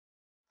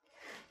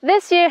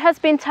This year has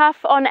been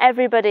tough on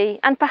everybody,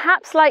 and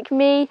perhaps like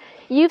me,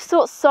 you've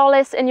sought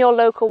solace in your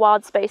local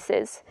wild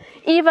spaces.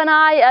 Even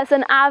I, as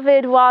an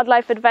avid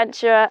wildlife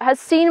adventurer, has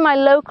seen my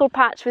local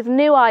patch with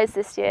new eyes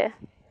this year.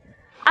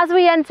 As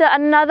we enter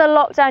another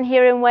lockdown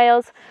here in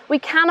Wales, we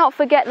cannot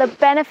forget the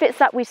benefits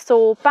that we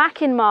saw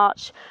back in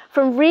March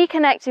from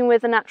reconnecting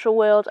with the natural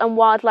world and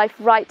wildlife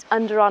right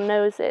under our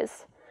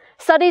noses.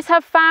 Studies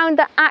have found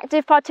that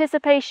active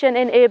participation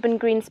in urban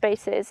green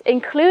spaces,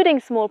 including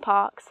small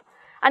parks,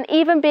 and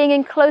even being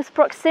in close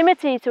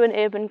proximity to an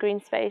urban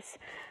green space,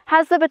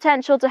 has the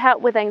potential to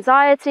help with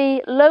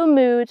anxiety, low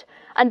mood,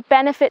 and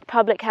benefit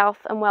public health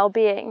and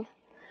well-being.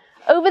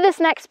 Over this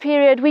next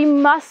period, we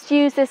must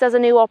use this as a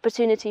new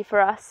opportunity for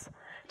us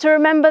to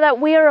remember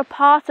that we are a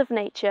part of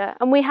nature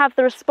and we have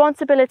the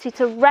responsibility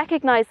to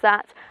recognise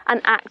that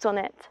and act on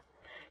it.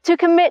 To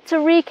commit to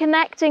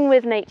reconnecting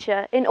with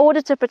nature in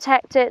order to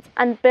protect it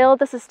and build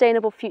the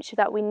sustainable future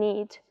that we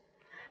need.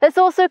 Let's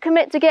also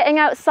commit to getting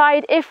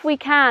outside if we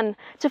can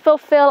to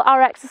fulfill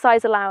our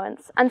exercise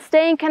allowance and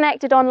staying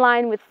connected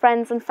online with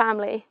friends and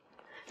family.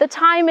 The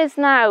time is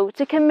now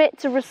to commit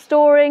to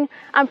restoring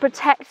and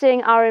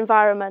protecting our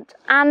environment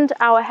and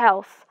our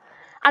health.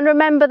 And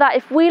remember that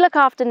if we look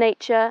after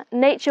nature,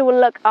 nature will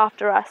look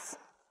after us.